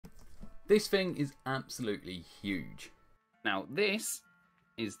This thing is absolutely huge. Now this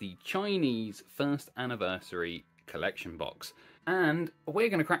is the Chinese first anniversary collection box. And we're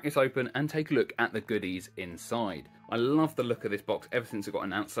going to crack this open and take a look at the goodies inside. I love the look of this box ever since it got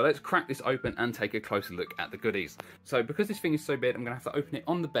announced, so let's crack this open and take a closer look at the goodies. So because this thing is so big, I'm going to have to open it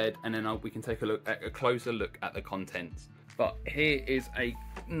on the bed and then we can take a look at a closer look at the contents. But here is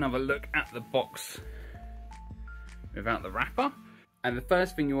another look at the box without the wrapper. And the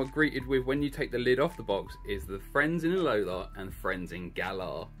first thing you are greeted with when you take the lid off the box is the Friends in Alola and Friends in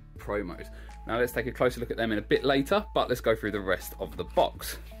Galar promos. Now let's take a closer look at them in a bit later, but let's go through the rest of the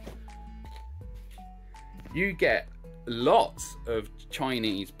box. You get lots of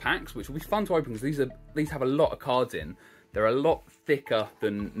Chinese packs, which will be fun to open because these have a lot of cards in. They're a lot thicker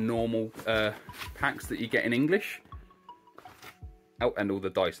than normal packs that you get in English. Oh, and all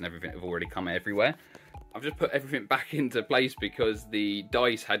the dice and everything have already come everywhere. I've just put everything back into place because the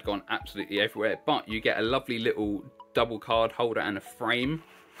dice had gone absolutely everywhere, but you get a lovely little double card holder and a frame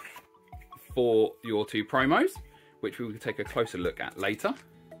for your two promos, which we will take a closer look at later.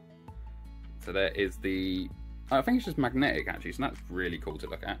 So there is the, I think it's just magnetic actually, so that's really cool to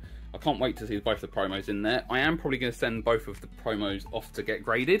look at. I can't wait to see both the promos in there. I am probably going to send both of the promos off to get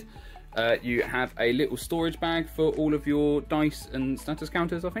graded. You have a little storage bag for all of your dice and status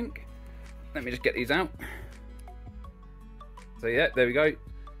counters, I think. Let me just get these out. So yeah, there we go.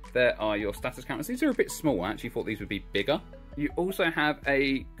 There are your status counters. These are a bit small. I actually thought these would be bigger. You also have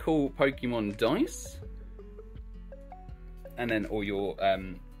a cool Pokemon dice. And then all your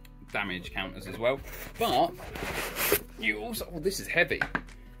damage counters as well. But you also, oh, this is heavy.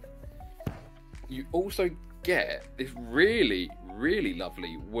 You also get this really, really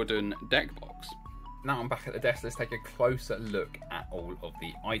lovely wooden deck box. Now I'm back at the desk, let's take a closer look at all of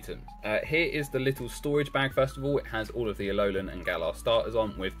the items. Here is the little storage bag. First of all, it has all of the Alolan and Galar starters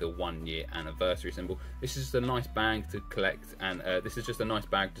on with the 1-year anniversary symbol. This is just a nice bag to collect, and this is just a nice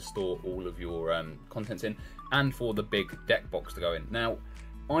bag to store all of your contents in, and for the big deck box to go in. Now,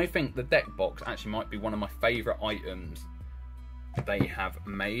 I think the deck box actually might be one of my favourite items they have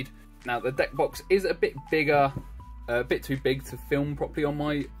made. Now, the deck box is a bit bigger, a bit too big to film properly on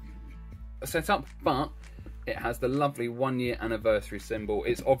my setup, but it has the lovely 1-year anniversary symbol.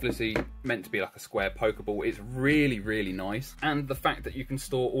 It's obviously meant to be like a square Pokeball. It's really, really nice. And the fact that you can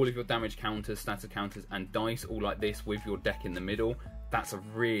store all of your damage counters, status counters, and dice all like this with your deck in the middle, that's a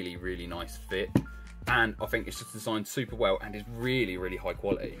really, really nice fit. And I think it's just designed super well and is really, really high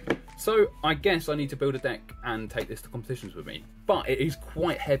quality. So I guess I need to build a deck and take this to competitions with me. But it is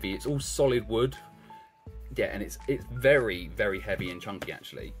quite heavy. It's all solid wood. Yeah, and it's very, very heavy and chunky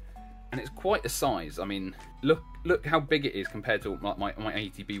actually. And it's quite a size. I mean, look how big it is compared to my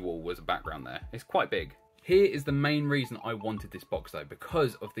ATB wall was a background there. It's quite big. Here is the main reason I wanted this box though,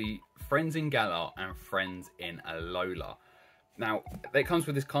 because of the Friends in Galar and Friends in Alola. Now, it comes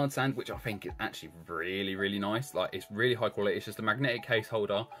with this card stand, which I think is actually really, really nice. Like, it's really high quality. It's just a magnetic case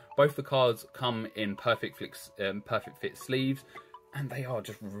holder. Both the cards come in perfect fit sleeves. And they are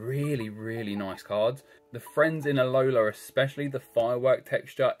just really, really nice cards. The Friends in Alola, especially, the firework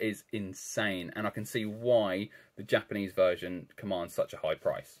texture is insane. And I can see why the Japanese version commands such a high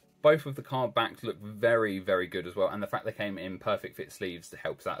price. Both of the card backs look very, very good as well. And the fact they came in perfect fit sleeves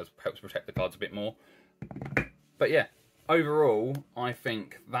helps protect the cards a bit more. But yeah, overall, I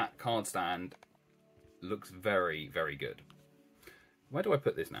think that card stand looks very, very good. Where do I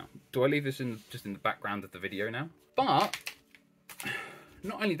put this now? Do I leave this just in the background of the video now? But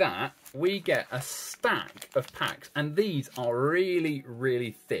not only that, we get a stack of packs, and these are really,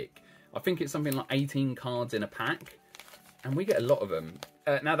 really thick. I think it's something like 18 cards in a pack, and we get a lot of them.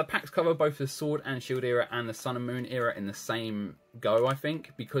 Now, the packs cover both the Sword and Shield era and the Sun and Moon era in the same go, I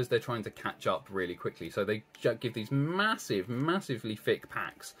think, because they're trying to catch up really quickly. So they give these massively thick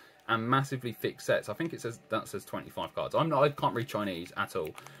packs and massively thick sets. I think that says 25 cards. I can't read Chinese at all,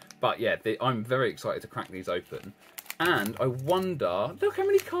 but yeah, I'm very excited to crack these open. And I wonder, look how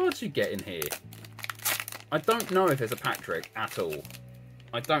many cards you get in here. I don't know if there's a pack trick at all.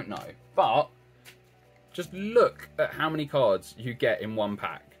 I don't know. But just look at how many cards you get in one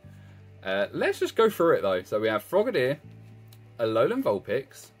pack. Let's just go through it though. So we have Frogadier, Alolan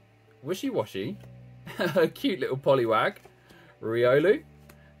Vulpix, Wishy Washy, a cute little Poliwag, Riolu,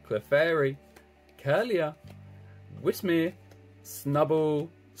 Clefairy, Curlier, Whismere, Snubbull,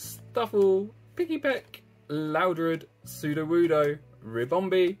 Stuffle, Pikipek, Loudred, Sudowoodo,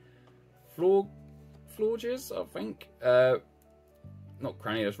 Ribombee, Florges, I think. Not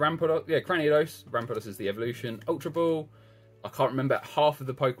Cranidos, Rampardos. Yeah, Cranidos. Rampardos is the evolution. Ultra Ball. I can't remember half of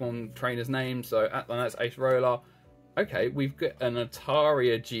the Pokemon trainers' names, so that's Acerola. Okay, we've got an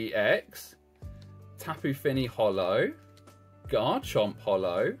Ataria GX, Tapu Fini Holo, Garchomp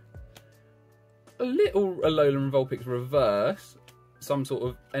Holo, a little Alolan Vulpix reverse, some sort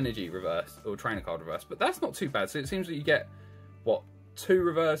of energy reverse, or trainer card reverse, but that's not too bad. So it seems that you get, what, 2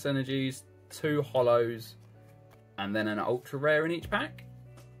 reverse energies, 2 holos, and then an ultra rare in each pack?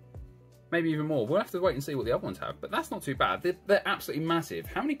 Maybe even more. We'll have to wait and see what the other ones have, but that's not too bad. They're absolutely massive.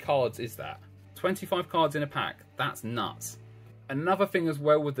 How many cards is that? 25 cards in a pack. That's nuts. Another thing as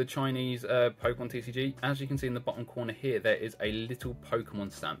well with the Chinese Pokemon TCG, as you can see in the bottom corner here, there is a little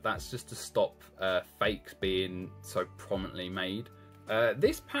Pokemon stamp. That's just to stop fakes being so prominently made.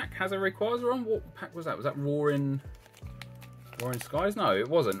 This pack has a Rayquaza on. What pack was that? Was that Roaring Skies? No, it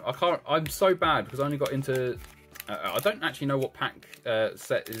wasn't. I'm so bad because I only got into... I don't actually know what pack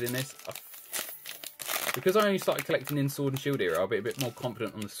set is in this. Because I only started collecting in Sword and Shield era, I'll be a bit more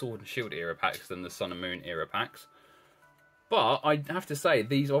confident on the Sword and Shield era packs than the Sun and Moon era packs. But I have to say,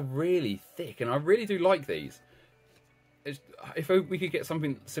 these are really thick, and I really do like these. If we could get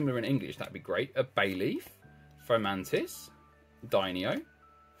something similar in English, that'd be great. A Bayleaf, Fomantis, Dynio,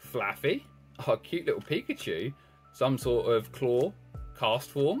 Flaffy, a cute little Pikachu, some sort of Claw, Cast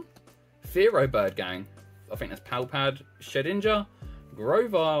Form, Fearow Bird Gang, I think that's Palpad, Shedinja,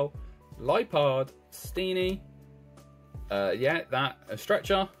 Grovyle, Lipard, Steenie, yeah, that, a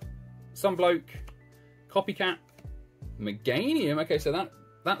Stretcher, Sunbloke, Copycat, Meganium. Okay, so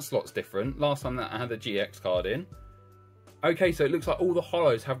that slot's different. Last time that I had the GX card in. Okay, so it looks like all the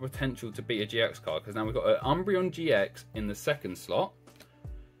holos have potential to be a GX card, because now we've got an Umbreon GX in the second slot,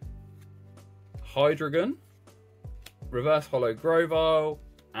 Hydreigon, Reverse Holo Grovyle,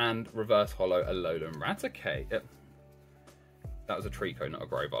 and Reverse Holo Alolan Raticate. That was a Trico, not a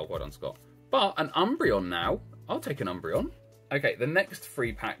Grovyle. Well done, Scott. But an Umbreon now. I'll take an Umbreon. Okay, the next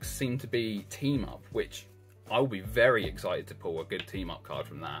 3 packs seem to be Team Up, which I will be very excited to pull a good Team Up card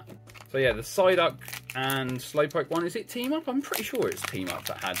from that. So yeah, the Psyduck and Slowpoke one, is it Team Up? I'm pretty sure it's Team Up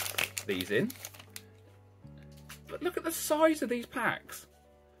that had these in. But look at the size of these packs.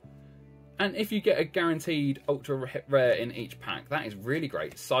 And if you get a guaranteed ultra rare in each pack, that is really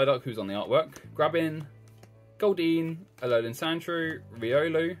great. Psyduck, who's on the artwork, Grubbin, Goldeen, Alolan Sandshrew,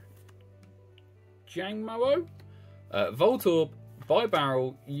 Riolu, Jangmo-o, Voltorb,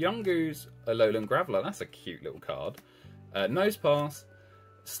 Bibarrel, Yungoos, Alolan Graveler, that's a cute little card, Nosepass,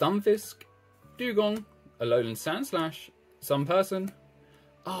 Stunfisk, Dugong, Alolan Sandslash, Sunperson.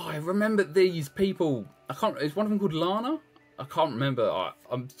 Oh, I remember these people. I can't. Is one of them called Lana? I can't remember.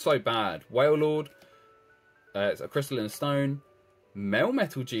 I'm so bad. Wailord. It's a Crystal and a Stone.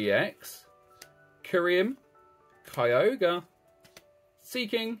 Melmetal GX. Kyurem. Kyogre.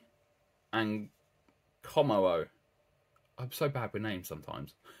 Seeking. And Komo-o. I'm so bad with names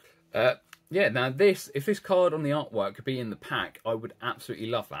sometimes. Yeah, now if this card on the artwork could be in the pack, I would absolutely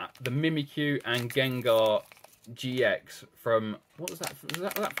love that. The Mimikyu and Gengar GX from... What was that?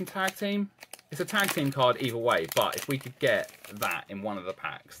 Was that from Tag Team? It's a Tag Team card either way, but if we could get that in one of the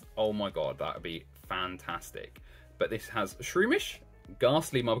packs, oh my god, that would be fantastic. But this has Shroomish,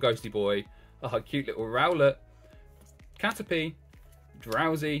 Ghastly, my ghosty boy, a cute little Rowlet, Caterpie,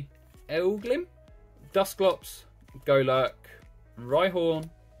 Drowsy, Elglim, Dusclops, Golurk, Rhyhorn,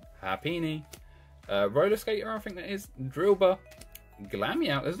 Happiny, Roller Skater, I think that is, Drillbur,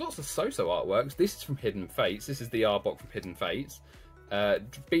 Glameow. There's lots of So-So artworks. This is from Hidden Fates. This is the Arbok from Hidden Fates.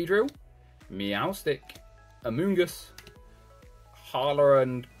 Beedrill, Meowstic, Amoonguss, Hala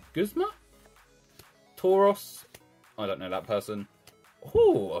and Guzma, Tauros, I don't know that person.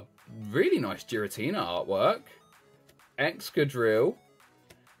 Oh, a really nice Giratina artwork. Excadrill.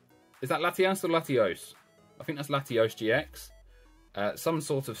 Is that Latias or Latios? I think that's Latios GX. Some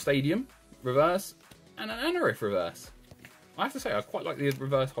sort of Stadium reverse and an Anorith reverse. I have to say, I quite like the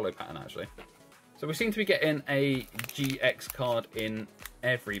reverse holo pattern actually. So we seem to be getting a GX card in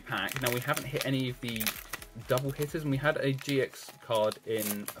every pack. Now we haven't hit any of the double hitters, and we had a GX card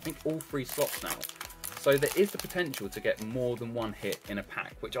in, I think, all 3 slots now. So there is the potential to get more than one hit in a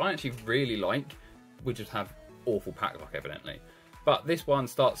pack, which I actually really like. We just have awful pack luck, evidently. But this one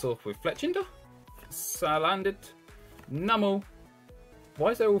starts off with Fletchinder, Salandit, Numel.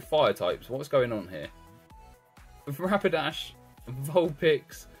 Why is there all fire types? What's going on here? Rapidash,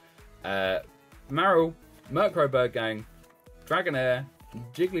 Vulpix, Marill, Murkrow Bird Gang, Dragonair,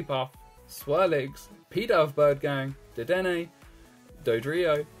 Jigglypuff, Swirlix, Pidove Bird Gang, Dedenne,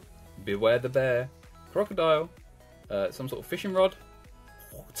 Dodrio, Beware the Bear, Crocodile, some sort of fishing rod,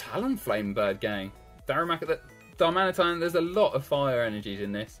 Talonflame Bird Gang, Darmanitan. There's a lot of fire energies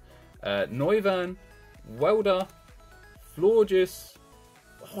in this. Noivern, Welder, Florges.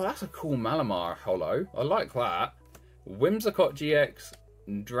 Oh, that's a cool Malamar holo. I like that. Whimsicott GX,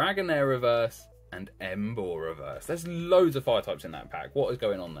 Dragonair Reverse, and Emboar Reverse. There's loads of fire types in that pack. What is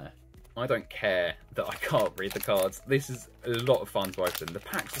going on there? I don't care that I can't read the cards. This is a lot of fun to open. The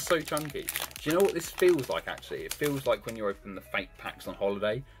packs are so chunky. Do you know what this feels like, actually? It feels like when you open the fake packs on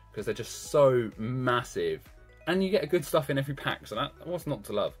holiday, because they're just so massive. And you get good stuff in every pack, so that what's not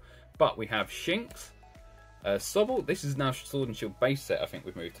to love. But we have Shinx, Sobble. This is now Sword and Shield base set, I think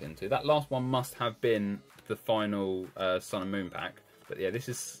we've moved into. That last one must have been the final Sun and Moon pack. But yeah, this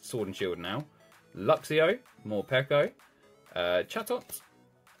is Sword and Shield now. Luxio, Morpeko, Chatot,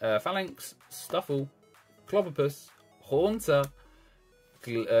 Phalanx, Stuffle, Clobbopus, Haunter,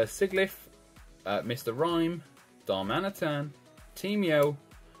 Siglif, Mr. Rhyme, Darmanitan, Team Yell,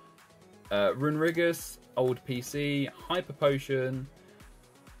 Runrigus, Old PC, Hyper Potion,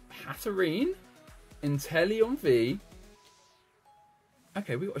 Hatterene, Inteleon V.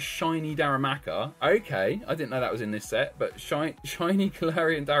 Okay, we got a shiny Darumaka. Okay, I didn't know that was in this set, but shiny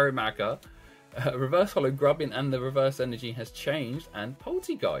Galarian Darumaka. Reverse Holo Grubbin and the reverse energy has changed, and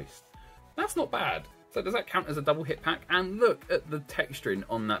Poltegeist. That's not bad. So does that count as a double hit pack? And look at the texturing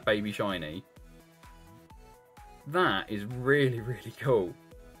on that baby shiny. That is really, really cool.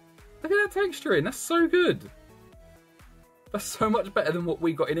 Look at that texturing. That's so good. That's so much better than what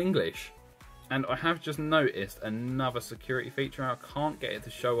we got in English. And I have just noticed another security feature. I can't get it to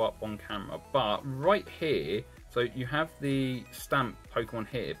show up on camera, but right here, so you have the stamp Pokemon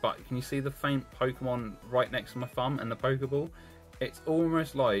here, but can you see the faint Pokemon right next to my thumb and the Pokeball? It's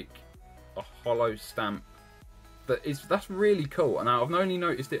almost like a hollow stamp. That's really cool. And I've only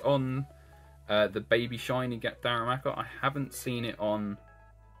noticed it on the baby shiny Darumaka. I haven't seen it on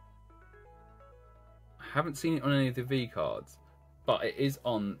any of the V cards, but it is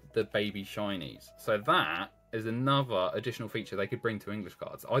on the baby shinies. So that is another additional feature they could bring to English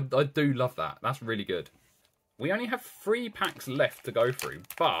cards. I do love that. That's really good. We only have 3 packs left to go through,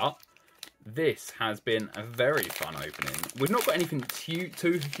 but this has been a very fun opening. We've not got anything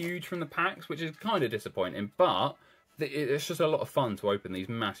too huge from the packs, which is kind of disappointing, but it's just a lot of fun to open these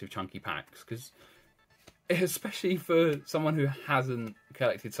massive chunky packs, because especially for someone who hasn't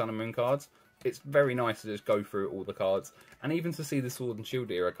collected Sun and Moon cards, it's very nice to just go through all the cards, and even to see the Sword and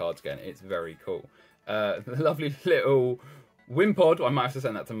Shield era cards again, it's very cool. The lovely little Wimpod, I might have to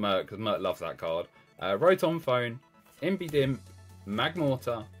send that to Mert, because Mert loves that card. Rotom Phone, Impidimp,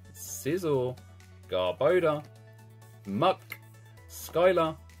 Magmortar, Scizor, Garbodor, Muck,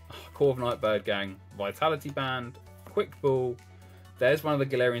 Skylar, Corviknight Bird Gang, Vitality Band, Quick Ball. There's one of the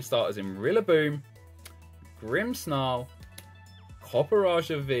Galarian starters in Rillaboom, Grimmsnarl,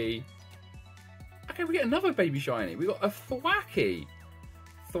 Copperajah V. Okay, we get another baby shiny. We got a Thwackey.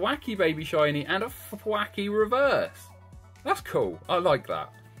 Thwackey baby shiny and a Thwackey reverse. That's cool. I like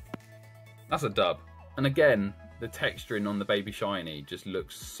that. That's a dub. And again, the texturing on the baby shiny just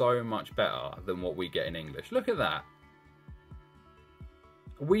looks so much better than what we get in English. Look at that.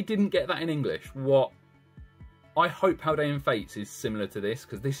 We didn't get that in English. What? I hope Paldean Fates is similar to this,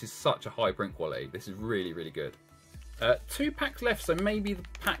 because this is such a high print quality. This is really, really good. 2 packs left, so maybe the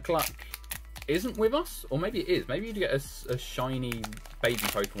pack luck isn't with us, or maybe it is. Maybe you get a shiny baby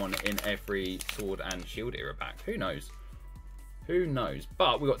Pokemon in every Sword and Shield era pack. Who knows? Who knows?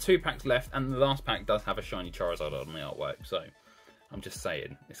 But we've got 2 packs left, and the last pack does have a shiny Charizard on the artwork, so I'm just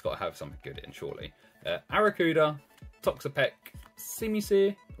saying, it's got to have something good in, surely. Arrokuda, Toxapeck,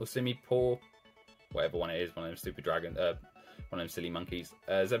 Simisear, or Simipour, whatever one it is, one of them stupid dragon, one of them silly monkeys.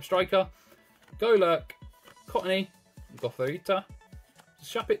 Zebstrika, Golurk, Cottony, Gothorita,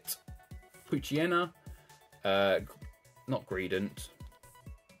 Shuppet, Poochyena, not Greedent,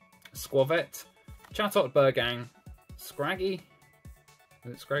 Squavette, Chatot Burgang, Scraggy,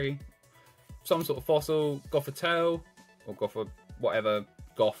 is it Scraggy? Some sort of fossil, Gothitelle, or whatever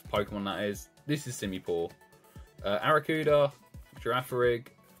Goth Pokemon that is. This is Simipour. Arrokuda, Girafarig,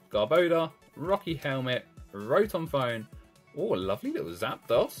 Garbodor, Rocky Helmet, Rotom Phone. Oh, a lovely little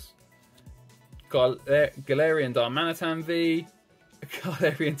Zapdos. Galarian Darmanitan V,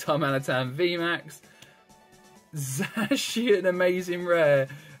 Galarian Darmanitan VMAX, Zacian Amazing Rare,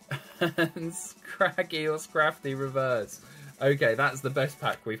 and Scraggy or Scrafty Reverse. Okay, that's the best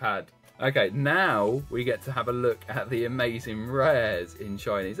pack we've had. Okay, now we get to have a look at the amazing rares in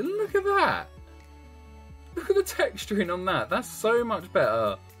Chinese. And look at that! Look at the texturing on that. That's so much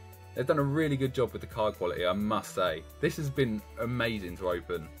better. They've done a really good job with the card quality, I must say. This has been amazing to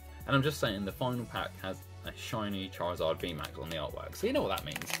open. And I'm just saying, the final pack has a shiny Charizard VMAX on the artwork. So you know what that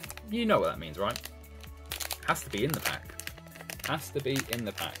means. You know what that means, right? Has to be in the pack. Has to be in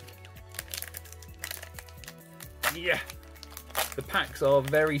the pack. Yeah! The packs are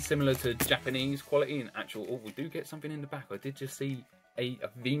very similar to Japanese quality in actual... Oh, we do get something in the back. I did just see a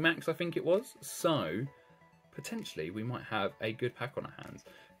VMAX, I think it was. So, potentially, we might have a good pack on our hands.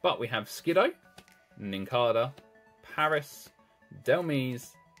 But we have Skiddo, Nincada, Paris,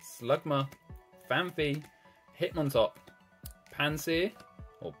 Delmise, Slugma, Phanpy, Hitmontop, Panseer,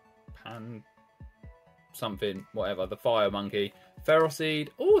 or Pan... something, whatever, the Fire Monkey, Ferroseed,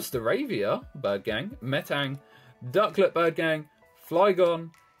 oh, Staravia, Bird Gang, Metang, Ducklet Bird Gang, Flygon,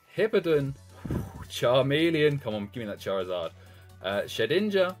 Hippowdon, Charmeleon, come on, give me that Charizard,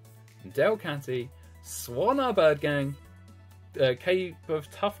 Shedinja, Delcatty, Swanna Bird Gang, Cape of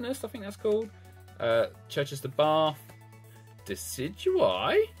Toughness, I think that's called, Chichester Bath,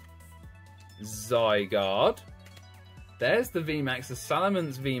 Decidueye, Zygarde, there's the VMAX, the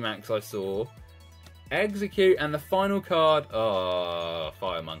Salamence VMAX I saw, Execute, and the final card,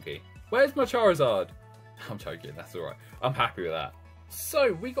 Fire Monkey. Where's my Charizard? I'm joking, that's alright. I'm happy with that.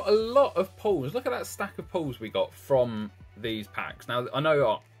 So, we got a lot of pulls. Look at that stack of pulls we got from these packs. Now, I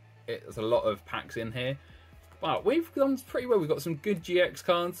know there's a lot of packs in here, but we've done pretty well. We've got some good GX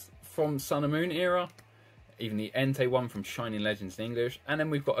cards from Sun and Moon era, even the Entei one from Shining Legends in English, and then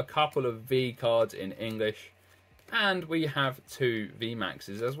we've got a couple of V cards in English, and we have 2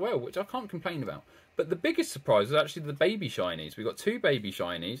 VMAXs as well, which I can't complain about. But the biggest surprise was actually the baby shinies. We got 2 baby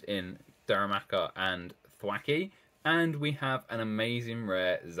shinies in Darumaka and Thwackey, and we have an amazing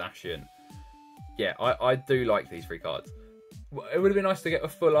rare Zacian. Yeah, I do like these 3 cards. It would have been nice to get a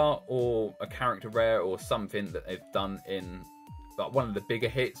full art or a character rare or something that they've done in like one of the bigger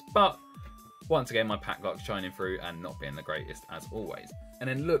hits, but once again my pack luck's shining through and not being the greatest as always. And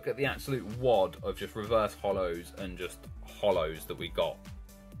then look at the absolute wad of just reverse holos and just holos that we got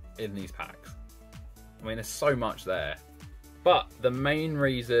in these packs. I mean, there's so much there. But the main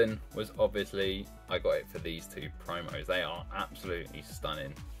reason was obviously I got it for these 2 promos. They are absolutely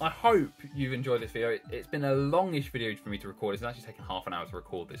stunning. I hope you've enjoyed this video. It's been a longish video for me to record. It's actually taken half an hour to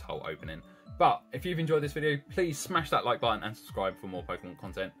record this whole opening. But if you've enjoyed this video, please smash that like button and subscribe for more Pokemon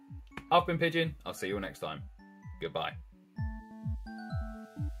content. I've been Pigeon. I'll see you all next time. Goodbye.